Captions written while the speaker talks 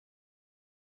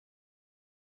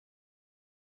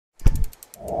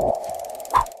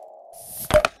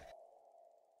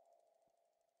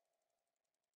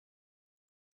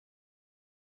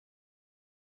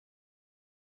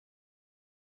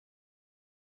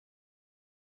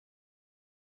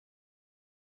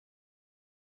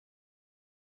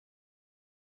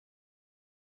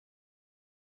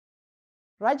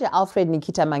Roger Alfred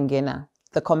Nikita Mangena,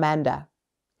 the commander.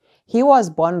 He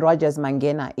was born Rogers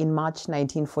Mangena in March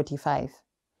 1945.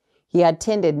 He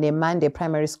attended Nemande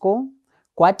Primary School,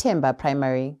 Gwatemba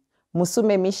Primary,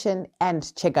 Musume Mission, and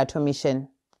Chegato Mission.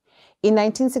 In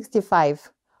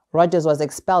 1965, Rogers was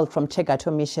expelled from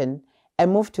Chegato Mission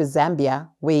and moved to Zambia,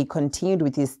 where he continued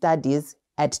with his studies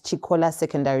at Chikola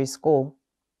Secondary School.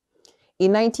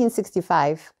 In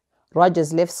 1965,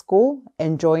 Rogers left school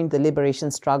and joined the liberation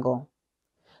struggle.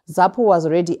 ZPRA was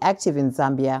already active in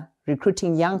Zambia,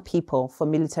 recruiting young people for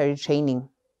military training.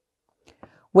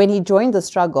 When he joined the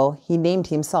struggle, he named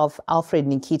himself Alfred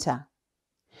Nikita.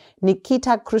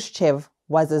 Nikita Khrushchev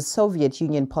was a Soviet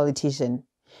Union politician.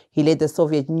 He led the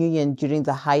Soviet Union during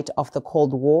the height of the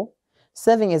Cold War,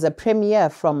 serving as a premier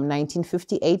from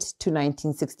 1958 to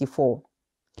 1964.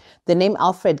 The name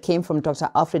Alfred came from Dr.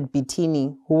 Alfred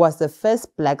Bitini, who was the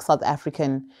first Black South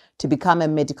African to become a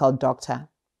medical doctor.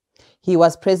 He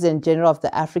was President General of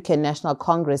the African National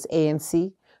Congress,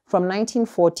 ANC, from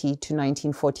 1940 to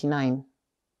 1949.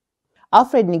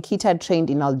 Alfred Nikita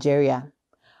trained in Algeria.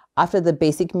 After the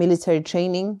basic military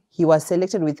training, he was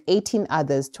selected with 18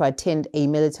 others to attend a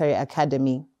military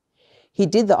academy. He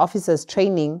did the officers'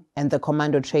 training and the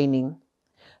commando training.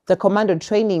 The commando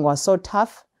training was so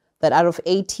tough that out of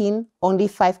 18, only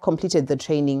 5 completed the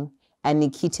training, and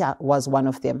Nikita was one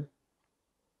of them.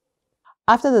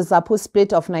 After the ZPRA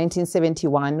split of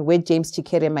 1971, where James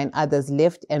Chikerema and others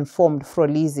left and formed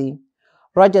Frolizi,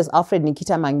 Rogers Alfred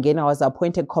Nikita Mangena was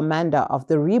appointed commander of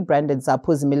the rebranded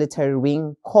ZPRA's military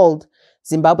wing called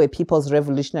Zimbabwe People's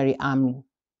Revolutionary Army.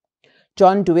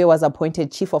 John Dube was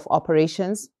appointed Chief of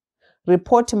Operations,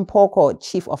 Report Mpoko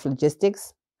Chief of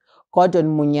Logistics,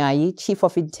 Gordon Munyayi Chief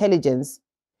of Intelligence,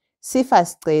 Sifa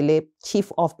Stele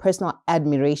Chief of Personal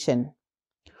Admiration,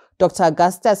 Dr.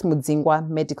 Augustus Mudzingwa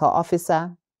Medical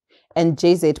Officer, and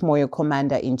JZ Moyo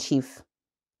Commander-in-Chief.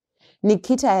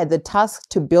 Nikita had the task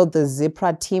to build the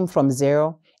ZPRA team from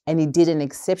zero, and he did an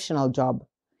exceptional job.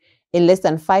 In less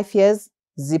than 5 years,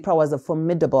 ZPRA was a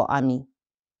formidable army.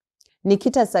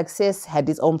 Nikita's success had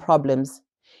its own problems.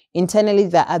 Internally,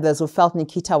 there are others who felt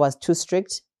Nikita was too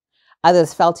strict.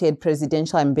 Others felt he had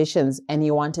presidential ambitions and he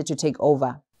wanted to take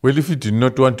over. Well, if you did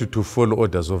not want to follow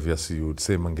orders, obviously you would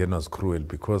say Mangena was cruel,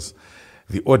 because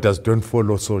the orders don't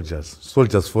follow soldiers.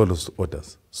 Soldiers follow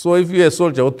orders. So if you're a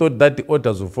soldier who thought that the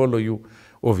orders will follow you,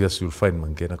 obviously you'll find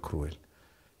Mangena cruel.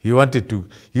 He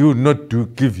would not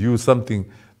give you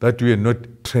something that you are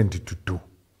not trained to do.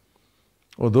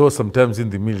 Although sometimes in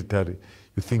the military,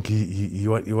 you think he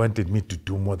wanted me to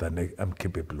do more than I'm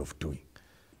capable of doing.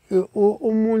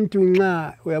 Umuntu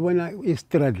nxa uyabona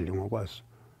i-straddling ngokwaso.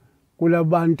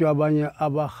 Kulabantu abanye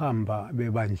abahamba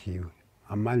bebanjiwe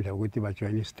amandla ukuthi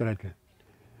bajoin i-straddling.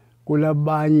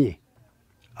 Kulabanye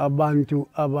abantu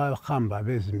abahamba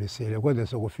bezimisele kodwa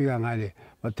sokufika ngale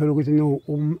bathola ukuthi no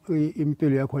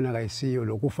impilo yakhona kayisiyo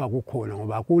lokufa kukhona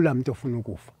ngoba kula muntu ofuna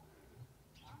ukufa.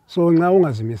 So nxa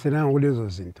ungazimiselanga kulezo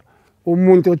zinto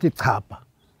umuntu othi chapha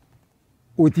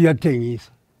uthi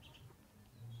yathengisa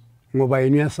ngoba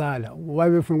yena uyasala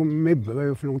maybe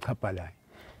babefuna ukuchapha la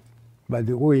but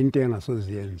kuyinto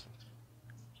engasoziyenza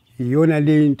iyona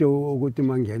le into ukuthi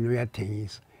Mangena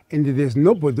uyathengisa. And there's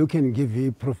nobody who can give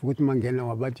you proof ukuthi Mangena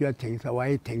wabathi uyathengisa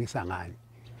wayethengisa ngani.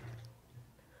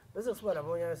 Bese kusiba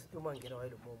labona uMangena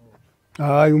wayelomumu.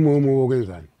 Hayi umumu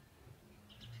okwenzani.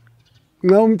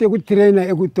 Nxa umuntu ekutrainer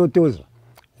ekutotoza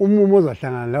umumu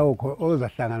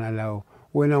ozahlangana lawo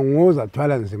wena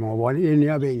ngozathwala nzima ngoba yena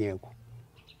yabe ngekho.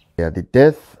 Yeah, the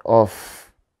death of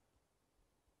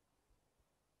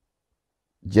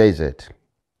JZ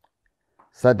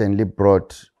suddenly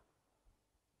brought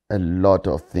a lot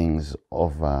of things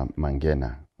over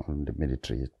Mangena on the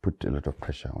military. It put a lot of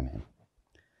pressure on him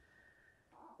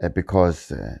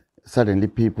because suddenly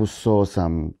people saw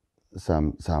some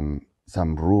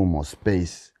room or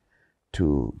space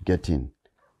to get in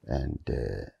and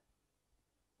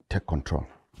take control,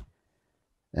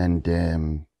 and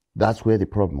that's where the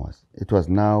problem was. It was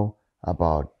now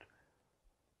about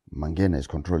Mangena is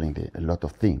controlling a lot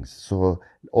of things. So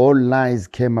all lies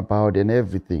came about and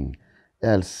everything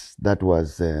else that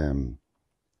was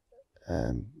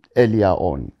earlier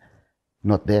on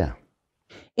not there.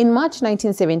 In March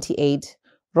 1978,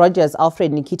 Rogers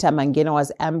Alfred Nikita Mangena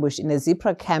was ambushed in a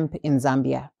ZPRA camp in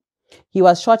Zambia. He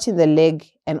was shot in the leg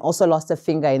and also lost a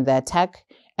finger in the attack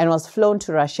and was flown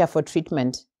to Russia for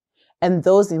treatment. And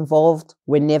those involved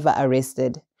were never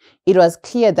arrested. It was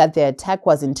clear that the attack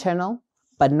was internal,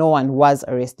 but no one was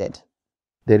arrested.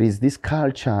 There is this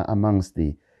culture amongst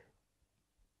the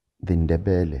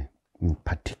Ndebele in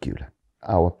particular,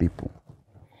 our people,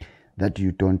 that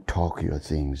you don't talk your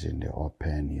things in the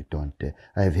open. You don't.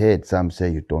 I've heard some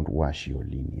say you don't wash your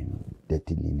linen,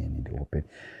 dirty linen in the open.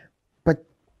 But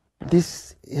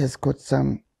this has got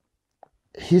some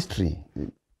history,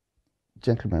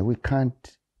 gentlemen. We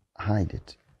can't hide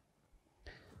it.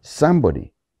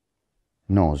 Somebody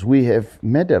knows. We have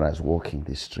murderers walking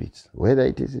the streets, whether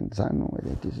it is in Zanu,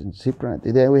 whether it is in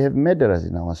ZPRA. We have murderers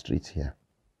in our streets here.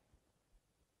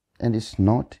 And it's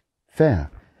not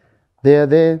fair. They are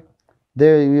there.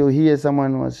 There you hear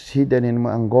someone was hidden in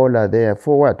Angola there.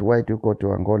 For what? Why do you go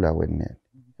to Angola when,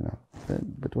 you know?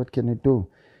 But what can you do?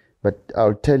 But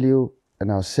I'll tell you,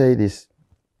 and I'll say this,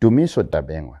 Dumiso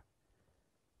Dabengwa,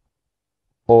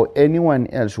 or anyone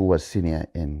else who was senior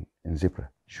in ZPRA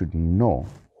should know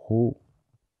who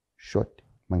shot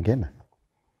Mangena.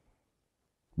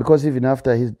 Because even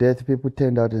after his death, people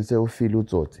turned out and said, oh, Filu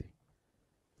Tsotsi.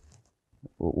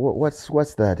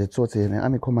 What's that? It's Tsotsi, an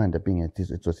army commander being a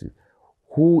Tsotsi.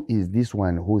 Who is this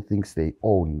one who thinks they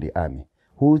own the army?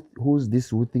 Who's this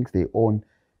who thinks they own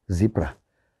ZPRA?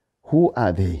 Who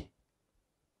are they?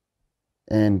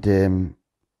 And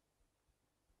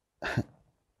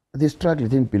the struggle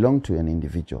didn't belong to an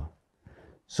individual.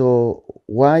 So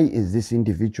why is this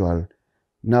individual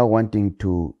now wanting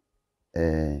to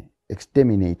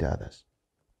exterminate others?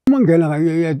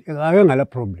 Mangena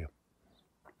problem.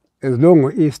 As long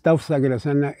as staff sakhe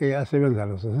lasana eyasebenza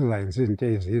lo sizayenza izinto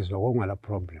ezizwa kungala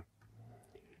problem.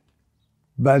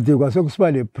 But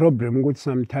kwasekusiba le problem ukuthi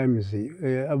sometimes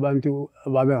abantu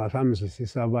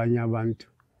babengasamzwisisa abanye abantu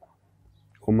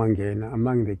uMangena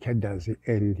among the cadres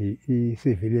and the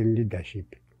civilian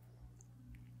leadership.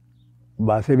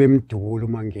 Base bemdukula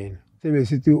uMangena.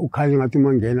 Sebesithi ukhanya ngathi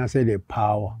uMangena sele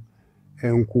power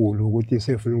enkulu ukuthi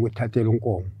sefuna ukuthathela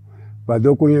unkomo. But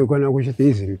okunye khona kusho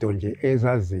izinto nje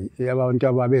ezazi abantu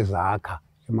ababezakha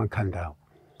emakhanda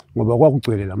ngoba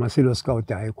kwakugcwele lamasilo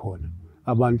scout ayikhona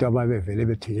abantu ababevele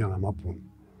bethinya ngamabhunu.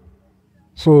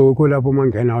 So kulapho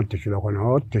uMangena wadishula khona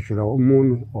wadishula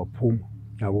umuntu waphuma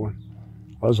yabona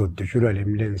wazodishula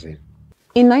lemlenzeni.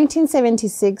 In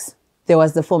 1976, there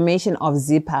was the formation of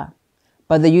ZPRA,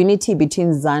 but the unity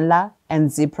between ZANLA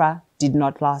and ZPRA did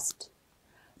not last.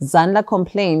 ZANLA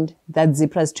complained that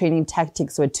ZPRA's training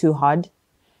tactics were too hard,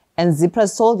 and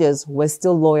ZPRA's soldiers were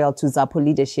still loyal to ZAPO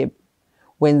leadership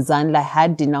when ZANLA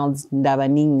had denounced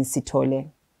Ndabaningi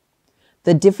Sithole.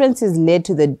 The differences led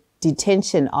to the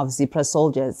detention of ZPRA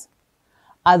soldiers.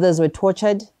 Others were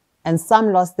tortured, and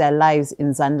some lost their lives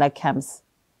in ZANLA camps.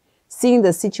 Seeing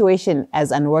the situation as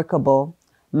unworkable,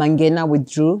 Mangena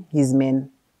withdrew his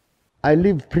men. I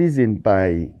leave prison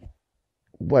by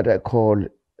what I call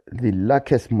the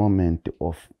luckiest moment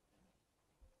of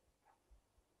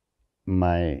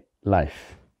my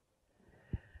life.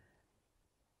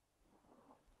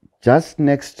 Just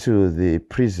next to the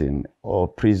prison or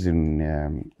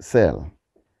prison cell,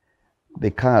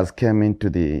 the cars came into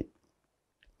the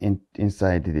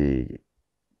inside the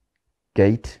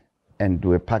gate and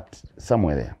were parked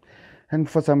somewhere there. And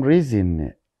for some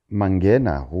reason,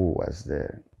 Mangena, who was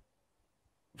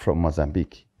from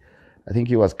Mozambique, I think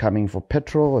he was coming for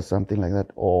petrol or something like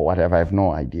that, or whatever. I have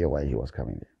no idea why he was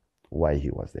coming there, why he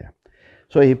was there.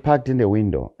 So he parked in the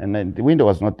window, and then the window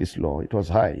was not this low, it was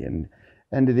high.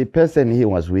 And the person he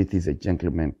was with is a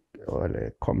gentleman or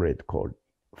a comrade called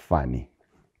Fani.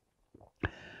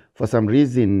 For some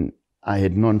reason, I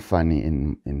had known Fani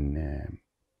in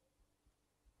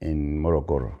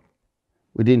Morogoro.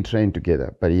 We didn't train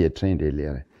together, but he had trained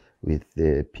earlier with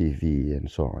the PV and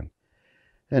so on.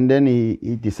 And then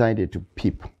he decided to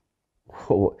peep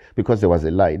because there was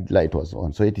a light was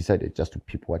on. So he decided just to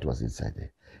peep what was inside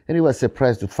there. And he was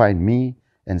surprised to find me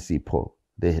and Sipho.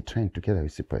 They had trained together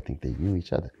with Sipho. I think they knew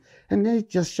each other. And they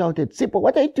just shouted, Sipho,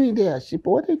 what are you doing there? Sipho,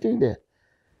 what are you doing there?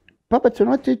 Papa,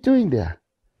 what are you doing there?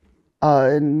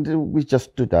 And we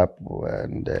just stood up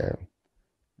and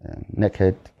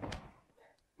naked.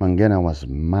 Mangena was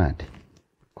mad,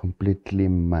 completely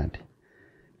mad.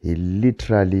 He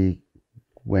literally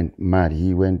went mad.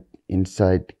 He went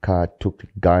inside the car, took the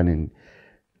gun and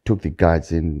took the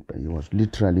guards in. He was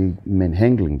literally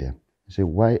manhandling them. He said,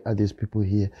 why are these people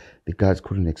here? The guards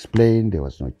couldn't explain. There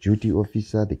was no duty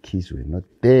officer. The keys were not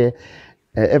there.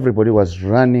 Everybody was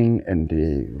running and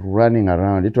running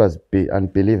around. It was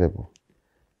unbelievable.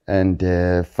 And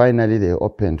finally they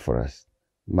opened for us.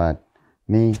 But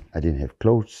me, I didn't have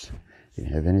clothes,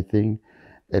 didn't have anything.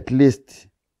 At least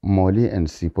Molly and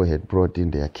Sipho had brought in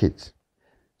their kids.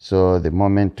 So the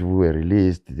moment we were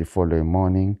released the following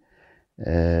morning,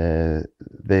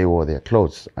 they wore their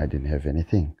clothes. I didn't have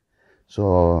anything.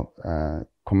 So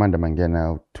Commander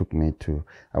Mangena took me to,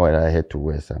 well, I had to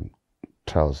wear some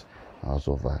trousers, I was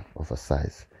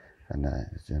oversized, and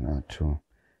it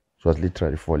was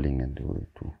literally falling, and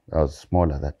I was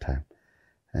small at that time.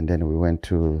 And then we went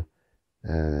to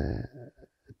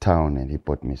town, and he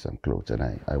bought me some clothes,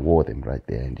 and I wore them right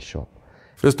there in the shop.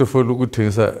 First of all,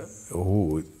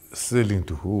 who selling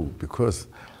to who? Because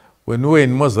when we were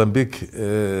in Mozambique,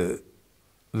 the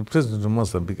president of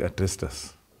Mozambique addressed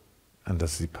us under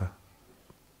ZPRA,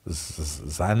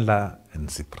 Zanla and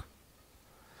ZPRA.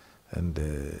 And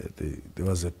there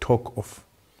was a talk of,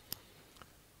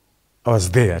 I was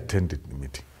there, attended the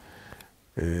meeting,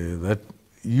 that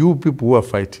you people who are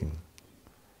fighting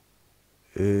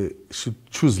should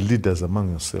choose leaders among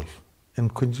yourselves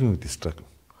and continue the struggle.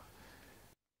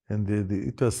 And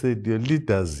it was said, your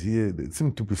leaders here, they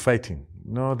seem to be fighting.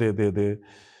 No,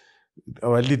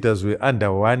 our leaders were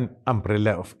under one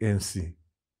umbrella of ANC.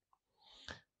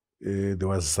 There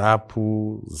was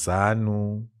ZAPU,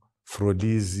 ZANU,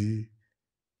 Frolizi,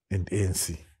 and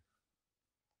ANC.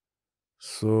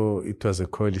 So it was a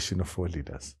coalition of 4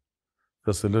 leaders.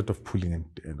 There was a lot of pulling,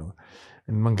 and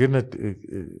Mangena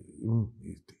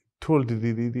told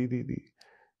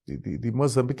the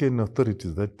Mozambican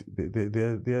authorities that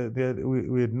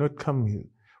we had not come here.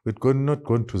 We had not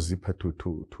gone to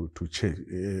ZPRA to change,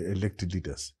 elect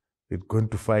leaders. We had gone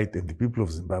to fight, and the people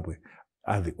of Zimbabwe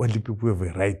are the only people who have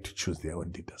a right to choose their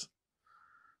own leaders.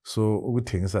 So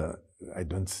I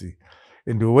don't see.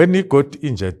 And when he got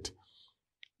injured,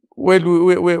 well,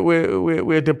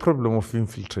 we had a problem of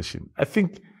infiltration. I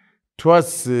think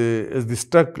towards as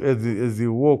the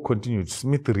war continued,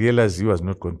 Smith realized he was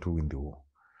not going to win the war,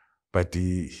 but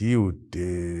he would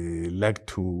like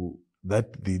to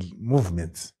that the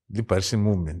movements, liberation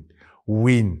movement,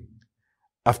 win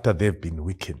after they've been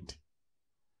weakened,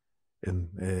 and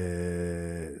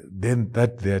then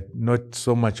that they're not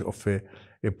so much of a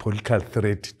political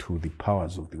threat to the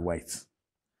powers of the whites.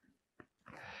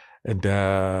 And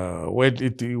when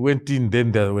it went in,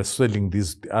 then they were selling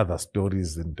these other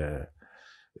stories, and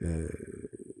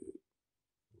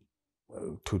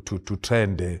to try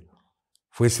and,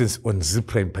 for instance, on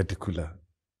ZPRA in particular,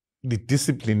 the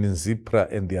discipline in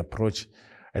ZPRA and the approach,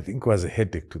 I think, was a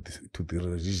headache to the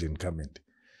Rhodesian government.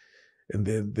 And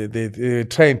they're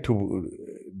trying to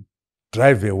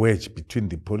drive a wedge between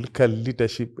the political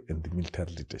leadership and the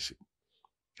military leadership.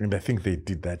 And I think they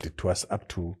did that. It was up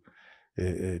to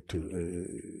the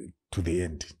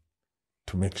end,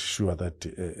 to make sure that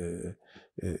the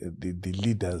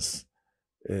leaders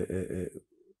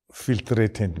feel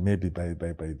threatened maybe by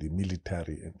the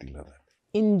military and the other.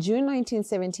 In June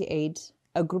 1978,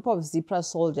 a group of ZPRA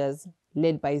soldiers,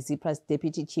 led by ZPRA's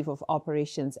Deputy Chief of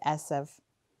Operations, Asaf,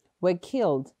 were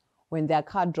killed when their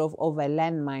car drove over a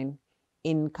landmine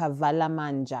in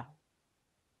Kavalamanja.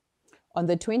 On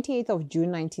the 28th of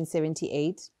June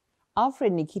 1978,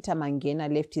 Alfred Nikita Mangena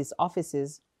left his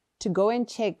offices to go and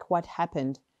check what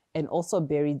happened and also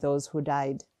bury those who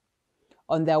died.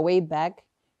 On their way back,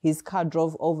 his car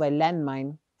drove over a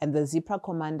landmine and the ZPRA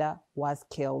commander was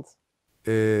killed.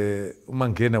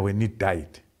 Mangena, when he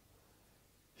died,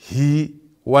 he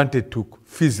wanted to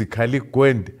physically go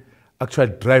and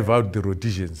actually drive out the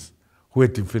Rhodesians who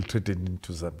had infiltrated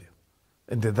into Zambia.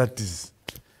 And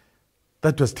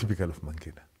that was typical of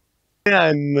Mangena.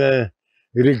 I'm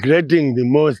regretting the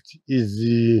most is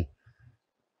the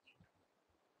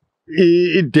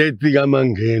death of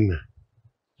Mangena.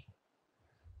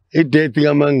 The death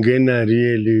of Mangena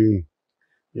really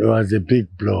was a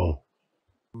big blow.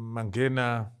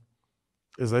 Mangena,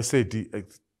 as I said,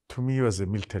 to me, he was a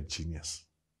military genius.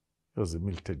 He was a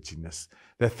military genius.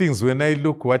 There are things, when I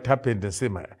look what happened and say,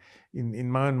 in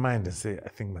my own mind, and say, I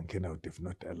think Mangena would have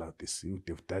not allowed this. He would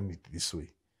have done it this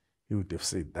way. He would have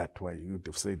said that way. He would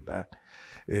have said that.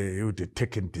 He would have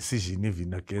taken decision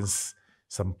even against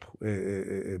some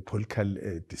political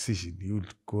decision. He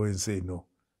would go and say, no,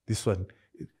 this one,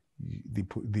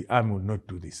 the army will not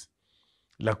do this.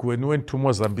 Like when we went to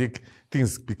Mozambique,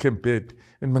 things became bad,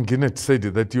 and Mangena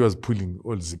decided that he was pulling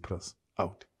all ZPRAs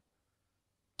out.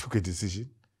 Took a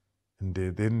decision, and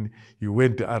then he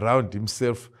went around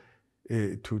himself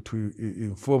to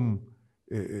inform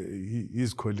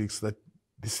his colleagues that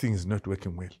this thing is not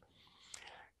working well.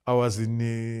 I was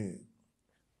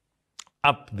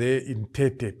up there in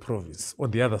Tete province, on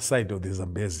the other side of the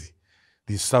Zambezi,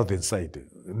 the southern side.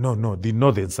 No, the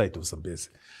northern side of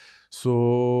Zambezi.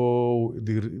 So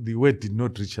the word did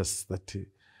not reach us that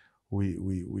we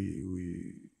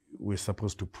were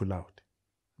supposed to pull out.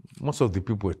 Most of the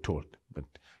people were told, but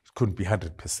it couldn't be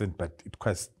 100%, but it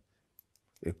was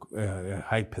a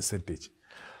high percentage.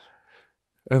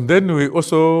 And then we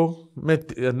also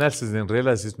made analysis and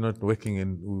realized it's not working,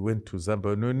 and we went to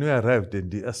Zambia. When we arrived, and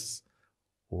they asked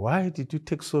why did you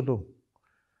take so long?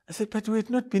 I said, but we had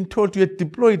not been told. You had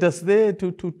deployed us there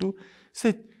to. He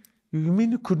said, you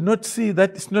mean you could not see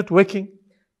that it's not working?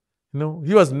 No,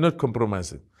 he was not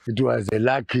compromising. It was a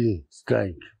lucky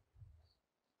strike.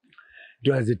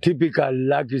 It was a typical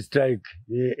lucky strike.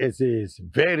 It's a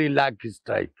very lucky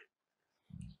strike.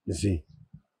 You see.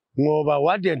 Moreover,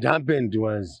 what had happened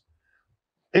was,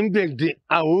 in fact,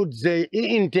 I would say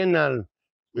internal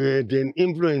the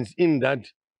influence in that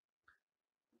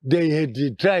they had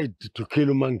tried to kill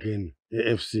Mangena, the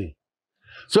FC.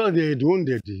 So they had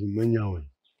wounded him anyway.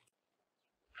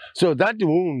 So that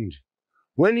wound,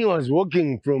 when he was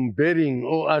walking from Bering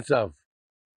or Asaf,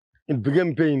 it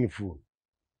became painful.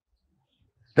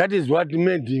 That is what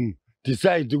made him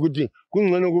decide to go to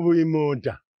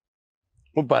Imota.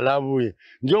 Upalabuye.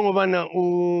 Njongobana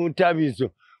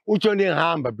uThabiso uchone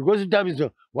hamba because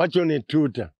uThabiso wachone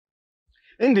tutor.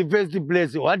 In the first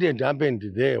place, what had happened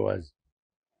there was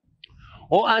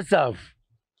Asaf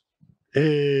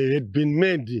had been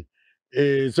made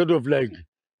sort of like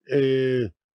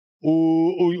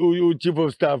chief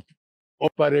of staff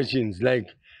operations, like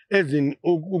as in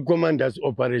commanders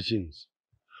operations.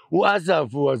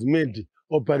 Asaf was made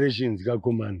operations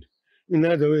command. In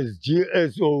other words,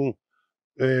 GSO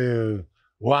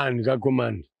 1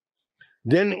 command.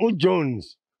 Then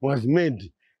Jones was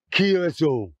made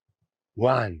QSO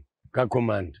 1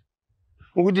 command.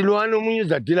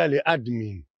 The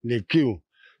admin, the Q.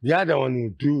 The other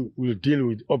one will deal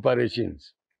with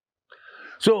operations.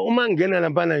 So Mangena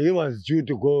Lampana, he was due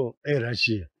to go to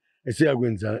Russia.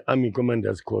 A Army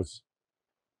Commander's course.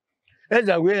 As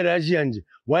I went to Russia,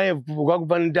 why have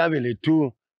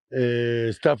two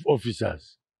staff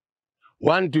officers?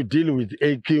 One to deal with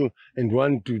AQ and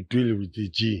one to deal with the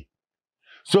G.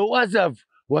 So Asaf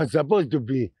was supposed to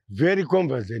be very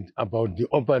conversant about the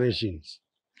operations.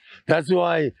 That's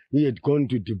why he had gone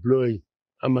to deploy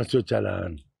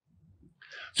Amasochalan.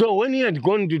 So when he had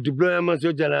gone to deploy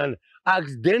Amasochalan,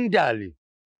 accidentally,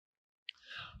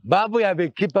 Babu have a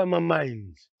keeper my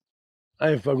mind.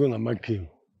 I'm going to make him.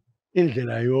 In the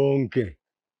Layonke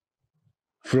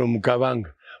from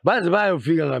Kavanga. But by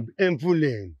figure up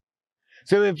Empulane.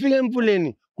 So we figure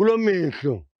Empulane,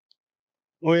 Kulomeklo.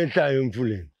 Oeta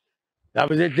Empulane. That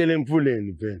was a telling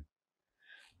Empulane.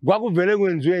 Kwaku vele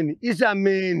kwenziweni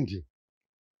isamende.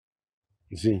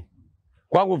 See.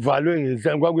 Kwaku valwe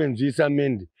kwakwenziwa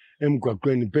isamende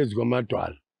emgwaqweni phezu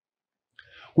kwamadwala.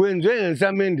 Kwenziwe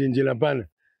ngesamende nje laphana.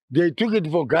 They took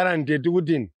it for granted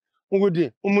ukuthi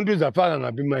umuntu uzafaka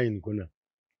ngaphi imayini khona.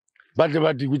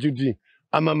 Bathi ukuthi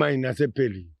amamayini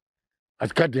asephelile.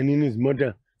 Asikade nini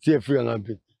izimota siyefika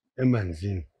ngaphi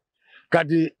emanzini.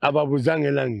 Kati ababuzanga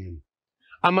elangeni.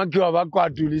 Amakhiwa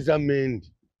abakwatula isamende.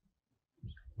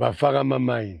 Bafaka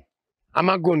amamayini.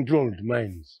 Ama-controlled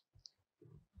mines.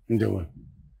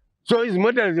 So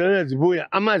izimota ziyana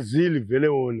zibuya amazili vele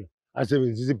wona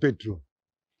asebenzisa ipetrol.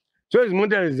 So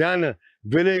izimota ziyana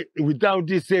vele without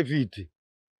safety.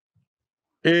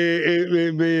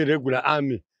 Regular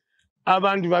army.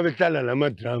 Abantu babehlala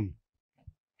lamadrum.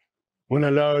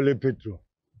 Wona lawo le petrol.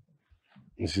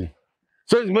 You see.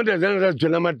 So izimota ziyana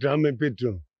zazithwala amadrum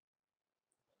epetrol.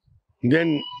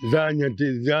 Then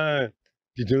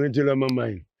dithengethelwa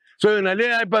amamayini. So yona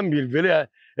le ayiphambili vele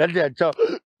yathi yacha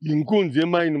inkunzi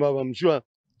yemayini baba mshwa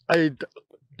ayi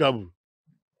double.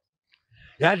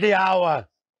 Yathi yawa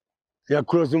ya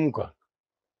cross umgwaqo.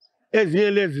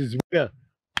 Ezinye lezi zibuya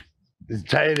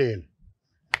zitshayelele.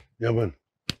 Yabona.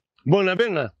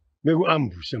 Bona beku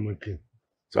ambush amakhaya.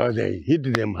 So they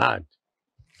hit them hard.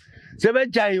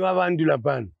 Sebejayiwa abantu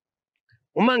laphana.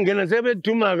 Umangena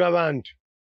sebethuma abantu.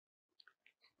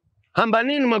 Hamba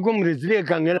nini comrades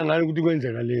liyekhangela ngalo ukuthi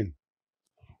kwenzakaleni.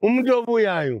 Umuntu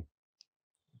obuyayo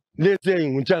lethe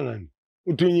nguTshangani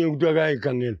uthunye ukuthi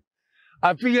akayikhangela.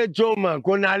 Afike eJoma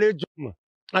khona le eJoma.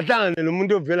 Ahlangane lo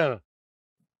muntu ovela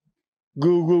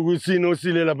kusini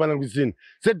osilela phana kusini.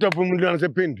 Setopha umuntu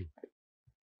angasephenduka.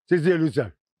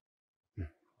 Sesiyelusa.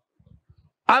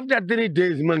 After 3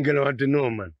 days Mangena wathi no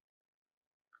man.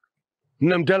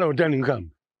 Mina mthala uthanda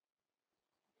inkambi.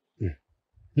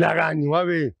 La kanye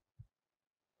wabe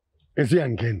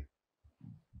esiyangena.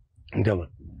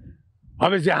 Ndaba.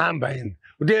 Wabe sihamba yena.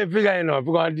 Uthe efika yena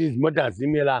wafika wathi izimota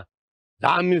zimela.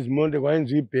 Zami izimota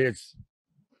kwayenza ibhesi.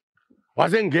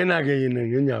 Wasengena ke yena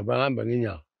ngenyawo bahamba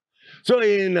ngenyawo. So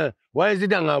yena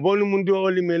wayesithi angabona umuntu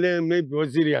olimele maybe o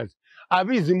serious.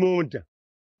 Abiza imota.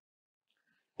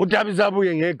 Uthabisa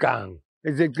abuye ngeganga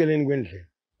eseceleni kwendlela.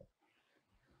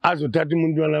 Azothatha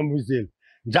umuntu walambusela.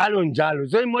 Njalo.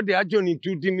 So imoto yathi ni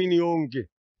ithutha imini yonke.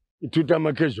 Ithutha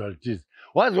ama casualties.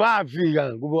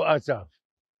 Wafika kubo Asaf.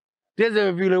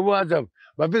 Teze befile kubo Asaf.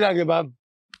 bafika ke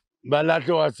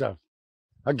balahla WhatsApp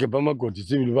agebha amagodi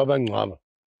sibili babangcwaba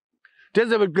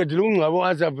tese beqedile ukungcwaba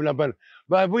WhatsApp lapha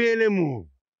babuyele emuva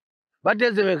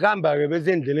bathe sebehamba ke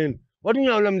besendleleni wathi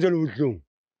unyawo lamzela ubuhlungu.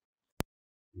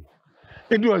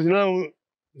 It was now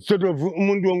sort of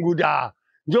umuntu wonke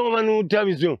njengoba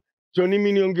uThabiso John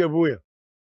imini yonke ebuya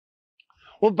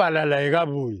ubhala la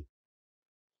ekabuyi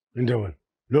indaba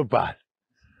lo bhala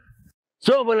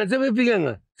so bona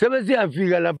sebefike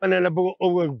sebesiyafika lapha nalapho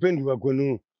okwakuphenduka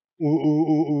khona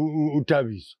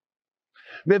uThabiso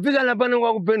befika lapha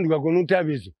nokwakuphenduka khona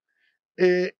uThabiso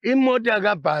imoto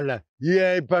yakabhala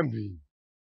yiya ephambili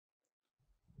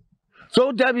so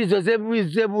uThabiso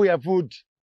sebuya futhi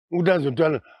ukuthi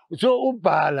azothwala so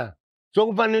ubhala so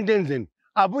kufanele into enzeni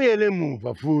abuyele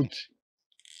emuva futhi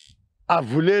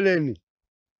avuleleni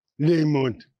le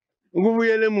imoto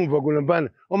ukubuyela emuva khona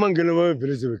omangena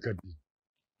babevele sebegadile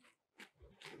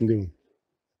ndiwo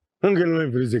angena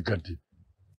babevele sebegadile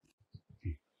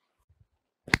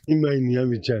imayini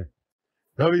yami chaya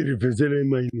ngabe irifesele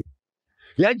imayini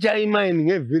yachaya imayini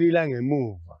ngeviri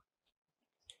langemuva.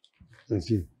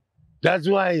 That's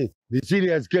why the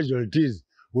serious casualties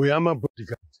were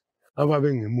ama-bodyguards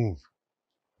ababe ngemuva.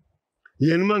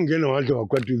 Yena Mangena wahle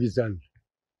wakwatuka isandla.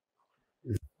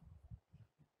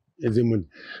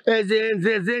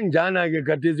 Ezenjana ke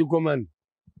khathesi command.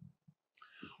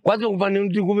 Kwathi kufanele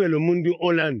ukuthi kube lo muntu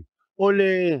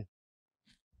ole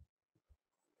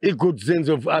a good sense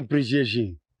of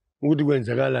appreciation ukuthi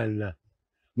kwenzakalani la.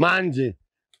 Manje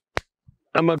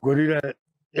amagorilla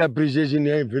appreciation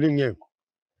yayivele ngekho.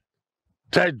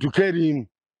 Tried to carry him.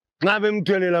 Nxa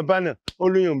bemthwele laphana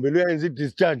olunyombe luyenza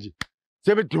discharge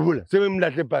sebedubula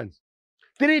sebemlahle phansi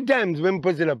 3 times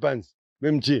bemphosela phansi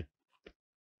bemchiya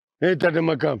ethatha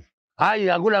amakhafu hayi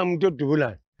akula umuntu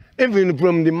odubulayo even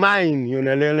from the mine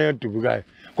yona lena yodubukayo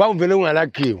kwakuvele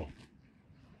ungalakhiwa.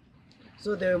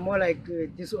 So they were more like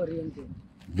disoriented.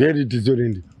 Very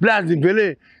disoriented. Plus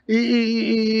vele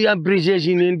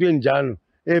i-appreciation into enjalo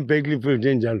eBakefield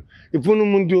enjalo ifuna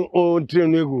umuntu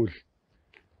otrainwe kuhle.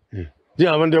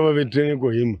 Abantu ababetrainwe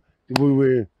kohima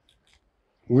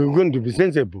we're going to be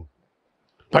sensible.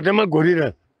 But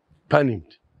amagorilla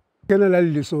panicked. General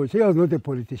Lisocha, he was not a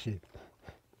politician.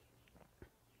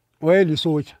 Well,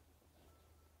 Lisocha.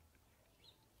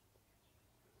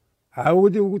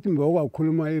 Awuthi ukuthi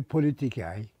ngokwakhuluma epolitiki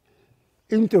hayi.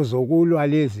 Into zokulwa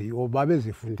lezi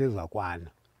obabezifunde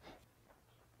zakwana.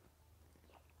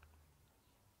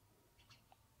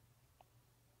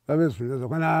 Babezifunde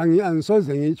zakwana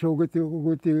angisoze ngitsho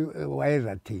ukuthi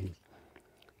wayezathini.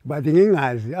 But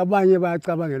ngingazi abanye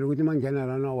bayacabangela ukuthi Mangena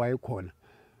lana wayekhona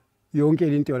yonke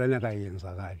into lana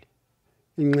kayenzakali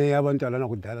inxe abantu lana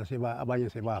kudala abanye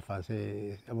sebafa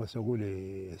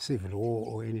abasekule civil war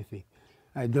or anything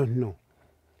I don't know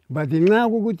but nxa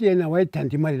ukuthi yena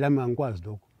wayethanda imali lami angikwazi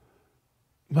lokho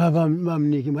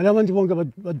bamnika imali abantu bonke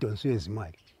badonswe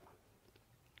izimali.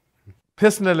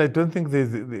 Personally, I don't think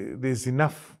there's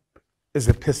enough as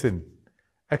a person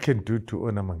I can do to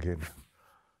honor Mangena.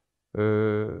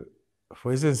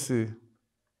 For instance,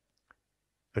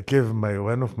 I gave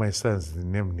one of my sons the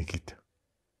name Nikita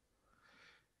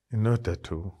in order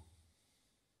to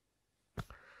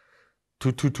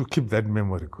keep that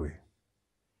memory going.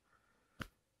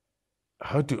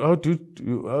 How do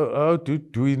you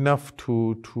do enough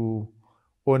to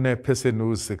honor a person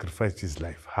who sacrificed his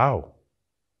life? How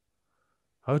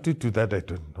to do that? I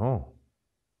don't know.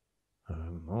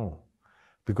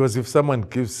 Because if someone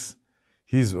gives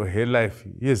his or her life,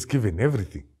 he has given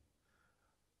everything.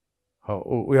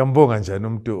 Uyambonga njani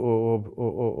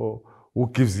umuntu who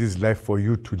gives his life for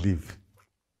you to live?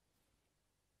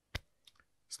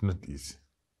 It's not easy.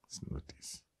 It's not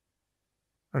easy.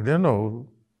 I don't know.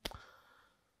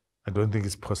 I don't think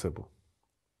it's possible.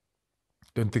 I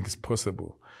don't think it's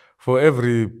possible. For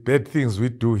every bad things we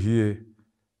do here,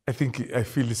 I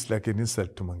feel it's like an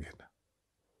insult to Mangena.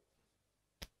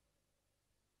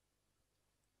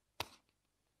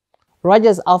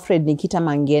 Rogers Alfred Nikita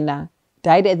Mangena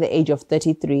died at the age of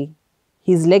 33.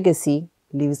 His legacy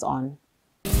lives on.